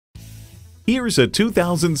Here's a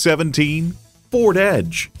 2017 Ford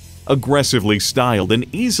Edge. Aggressively styled and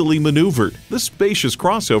easily maneuvered, the spacious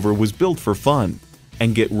crossover was built for fun.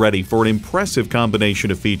 And get ready for an impressive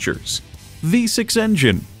combination of features: V6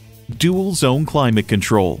 engine, dual zone climate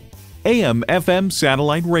control, AM/FM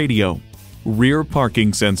satellite radio, rear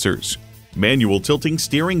parking sensors, manual tilting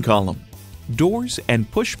steering column, doors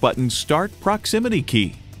and push-button start proximity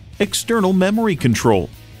key, external memory control,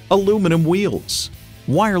 aluminum wheels,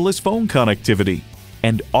 wireless phone connectivity,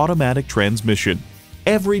 and automatic transmission.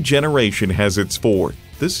 Every generation has its Ford.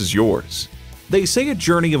 This is yours. They say a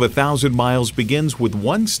journey of 1,000 miles begins with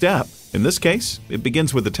one step. In this case, it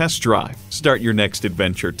begins with a test drive. Start your next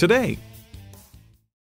adventure today.